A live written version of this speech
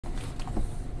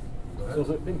So has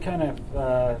it been kind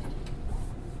of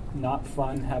not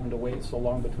fun having to wait so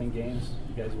long between games?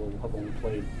 You guys will have only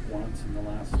played once in the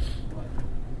last,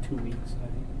 2 weeks, I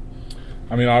think?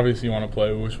 I mean, obviously you want to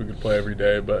play. We wish we could play every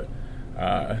day, but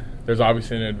there's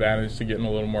obviously an advantage to getting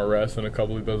a little more rest than a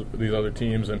couple of these other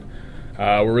teams. And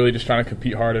we're really just trying to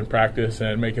compete hard in practice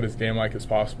and make it as game-like as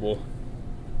possible.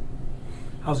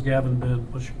 How's Gavin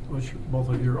been? What's both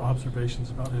of your observations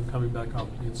about him coming back up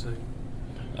being sick?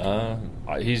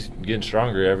 He's getting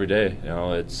stronger every day. You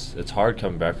know, it's hard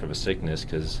coming back from a sickness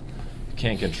because you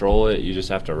can't control it. You just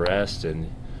have to rest, and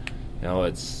you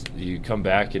know, you come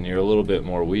back and you're a little bit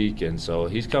more weak. And so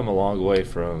he's come a long way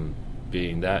from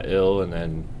being that ill and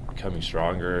then becoming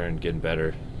stronger and getting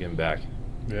better, getting back.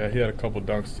 Yeah, he had a couple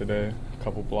dunks today, a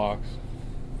couple blocks.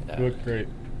 Yeah. He looked great.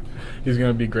 He's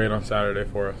going to be great on Saturday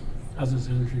for us. How's his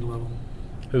energy level?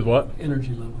 His what?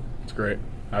 Energy level. It's great.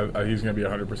 He's going to be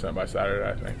 100% by Saturday,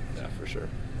 I think. Yeah, for sure.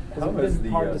 Has it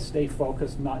been hard to stay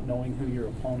focused not knowing who your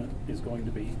opponent is going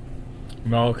to be?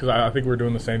 No, because I think we're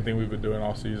doing the same thing we've been doing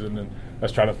all season, and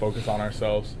let's try to focus on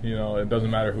ourselves. You know, it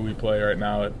doesn't matter who we play right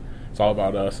now. It's all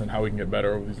about us and how we can get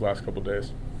better over these last couple of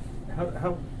days.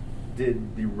 How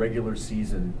did the regular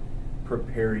season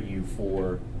prepare you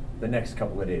for the next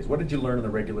couple of days? What did you learn in the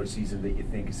regular season that you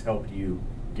think has helped you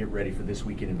get ready for this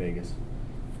weekend in Vegas?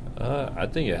 I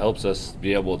think it helps us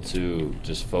be able to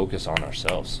just focus on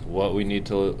ourselves, what we need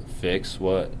to fix,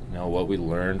 what we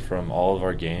learned from all of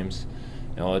our games.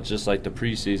 You know, it's just like the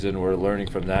preseason. We're learning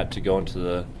from that to go into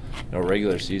the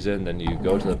regular season. Then you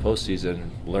go to the postseason,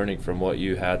 learning from what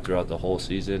you had throughout the whole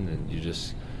season, and you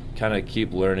just kind of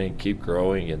keep learning, keep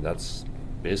growing, and that's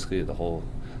basically the whole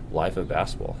life of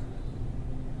basketball.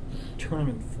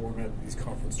 Tournament format of these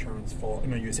conference tournaments fall. I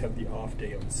know you guys have the off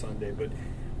day on Sunday, but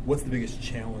what's the biggest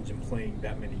challenge in playing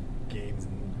that many games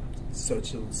in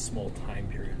such a small time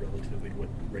period relatively to what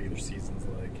the regular season's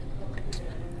like?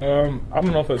 I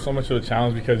don't know if it's so much of a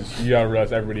challenge because you gotta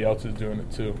realize everybody else is doing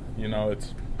it too. You know,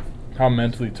 it's how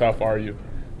mentally tough are you?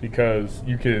 Because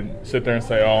you can sit there and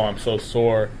say, "Oh, I'm so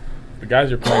sore." The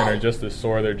guys you're playing are just as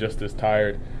sore. They're just as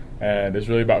tired, and it's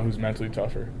really about who's mentally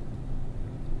tougher.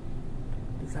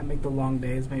 Does that make the long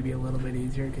days maybe a little bit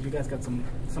easier? Because you guys got some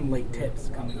late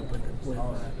tips coming up with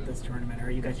this tournament. Or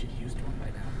are you guys just used to them by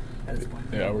now at this point?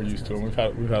 Yeah, we're used to them.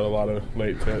 We've had a lot of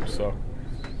late tips, so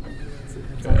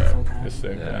It's the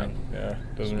same thing. Yeah,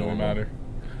 doesn't really matter.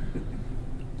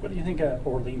 What do you think of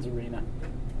Orleans Arena?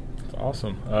 It's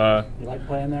awesome. You like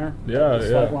playing there? Yeah, the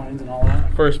sight lines and all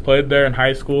that? First played there in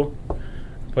high school.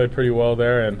 Played pretty well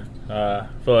there, and I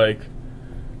feel like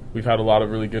we've had a lot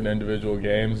of really good individual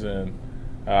games, and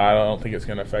I don't think it's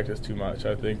going to affect us too much.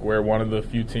 I think we're one of the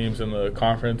few teams in the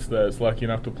conference that's lucky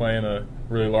enough to play in a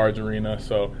really large arena,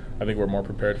 so I think we're more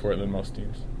prepared for it than most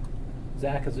teams.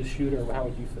 Zach, as a shooter, how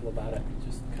would you feel about it?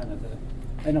 Just kind of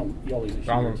I know Yoeli's a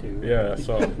shooter too. Yeah,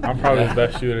 so I'm probably the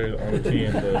best shooter on the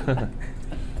team.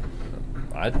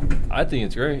 But I think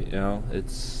it's great. You know,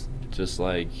 it's just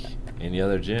like any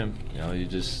other gym. You know, you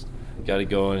just got to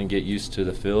go in and get used to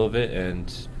the feel of it,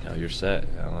 and you're set.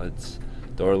 You know,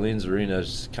 the Orleans Arena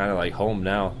is kind of like home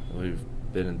now. We've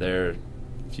been in there a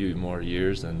few more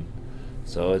years, and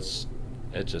so it's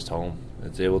just home.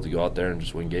 It's able to go out there and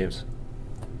just win games.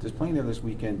 Does playing there this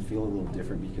weekend feel a little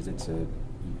different because it's a you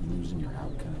lose and you're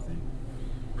out kind of thing?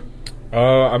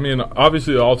 I mean,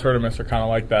 obviously all tournaments are kind of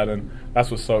like that, and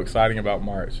that's what's so exciting about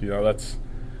March. You know, that's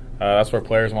where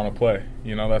players want to play.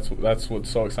 You know, that's what's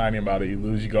so exciting about it. You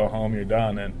lose, you go home, you're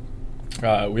done, and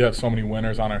we have so many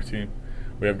winners on our team.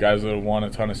 We have guys that have won a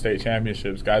ton of state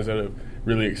championships, guys that have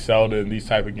really excelled in these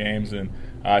type of games, and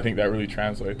I think that really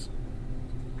translates.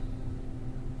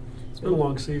 It's been a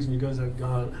long season. You guys have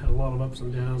had a lot of ups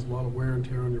and downs, a lot of wear and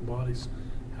tear on your bodies.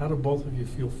 How do both of you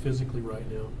feel physically right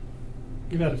now?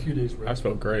 You've had a few days rest. I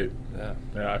feel great. Yeah,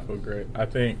 I feel great. I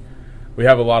think we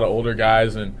have a lot of older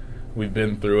guys, and we've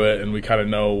been through it, and we kind of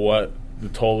know what the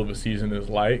toll of a season is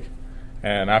like.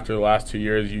 And after the last 2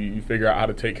 years, you figure out how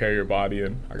to take care of your body,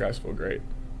 and our guys feel great.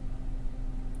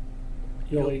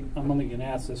 Yoeli, I'm only going to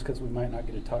ask this because we might not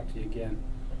get to talk to you again.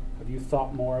 Have you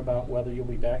thought more about whether you'll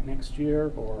be back next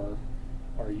year, or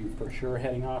are you for sure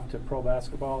heading off to pro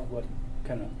basketball? What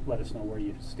kind of let us know where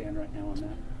you stand right now on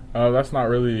that? That's not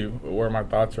really where my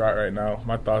thoughts are at right now.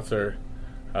 My thoughts are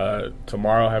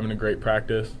tomorrow having a great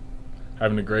practice,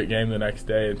 having a great game the next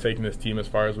day, and taking this team as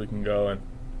far as we can go. And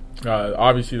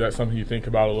obviously that's something you think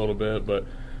about a little bit, but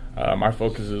my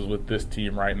focus is with this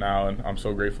team right now, and I'm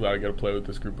so grateful that I get to play with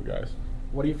this group of guys.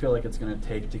 What do you feel like it's going to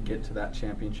take to get to that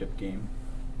championship game?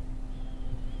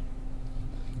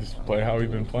 Just play how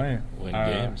we've been playing. Win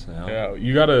games now. Yeah,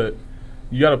 you gotta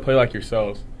play like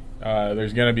yourselves.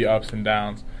 There's going to be ups and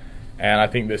downs, and I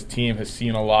think this team has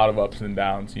seen a lot of ups and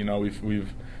downs. You know,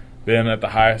 we've been at the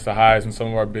highest of highs in some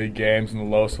of our big games and the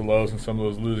lowest of lows in some of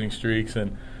those losing streaks,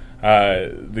 and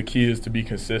the key is to be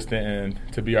consistent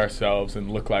and to be ourselves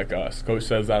and look like us. Coach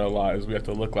says that a lot, is we have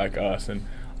to look like us and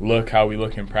look how we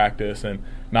look in practice and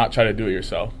not try to do it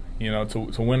yourself. You know,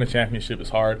 to win a championship is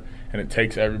hard, and it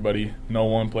takes everybody. No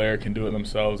one player can do it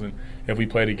themselves, and if we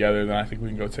play together, then I think we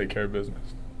can go take care of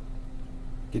business.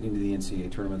 Getting to the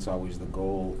NCAA tournament's always the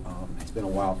goal. It's been a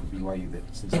while for BYU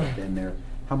since I've been there.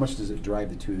 How much does it drive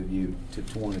the two of you to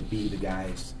want to be the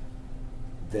guys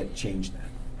that change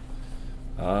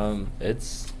that?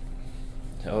 It's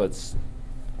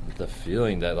the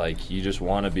feeling that, like, you just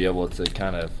want to be able to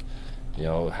kind of,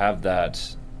 have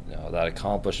that, that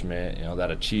accomplishment,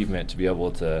 that achievement, to be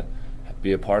able to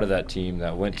be a part of that team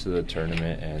that went to the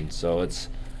tournament. And so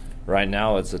right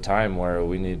now it's a time where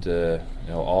we need to,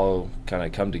 all kind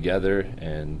of come together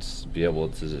and be able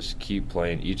to just keep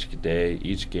playing each day,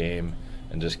 each game,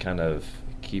 and just kind of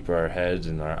keep our heads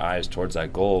and our eyes towards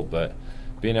that goal. But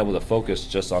being able to focus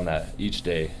just on that each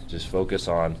day, just focus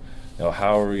on,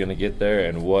 how are we going to get there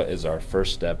and what is our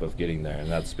first step of getting there. And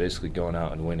that's basically going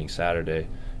out and winning Saturday,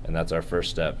 and that's our first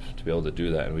step to be able to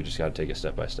do that, and we just got to take it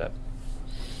step by step.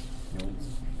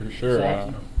 For sure.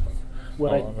 Go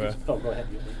ahead.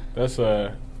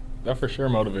 Yoeli. That for sure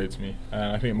motivates me, and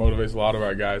I think it motivates a lot of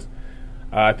our guys.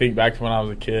 I think back to when I was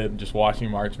a kid, just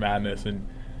watching March Madness and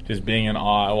just being in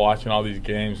awe, watching all these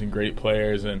games and great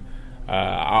players, and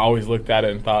I always looked at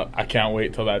it and thought, I can't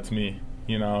wait till that's me,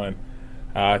 and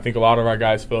I think a lot of our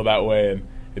guys feel that way, and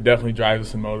it definitely drives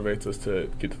us and motivates us to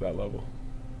get to that level.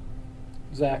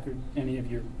 Zach, are any of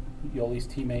Yoeli's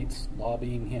teammates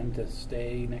lobbying him to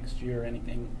stay next year or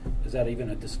anything? Is that even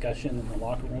a discussion in the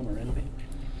locker room or anything?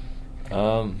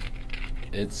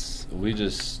 We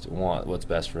just want what's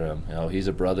best for him. He's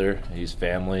a brother, he's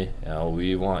family.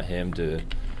 We want him to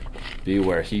be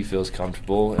where he feels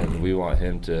comfortable, and we want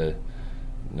him to,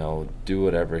 do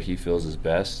whatever he feels is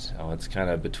best. It's kind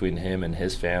of between him and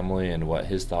his family and what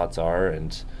his thoughts are,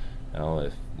 and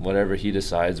if whatever he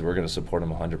decides, we're going to support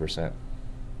him 100%.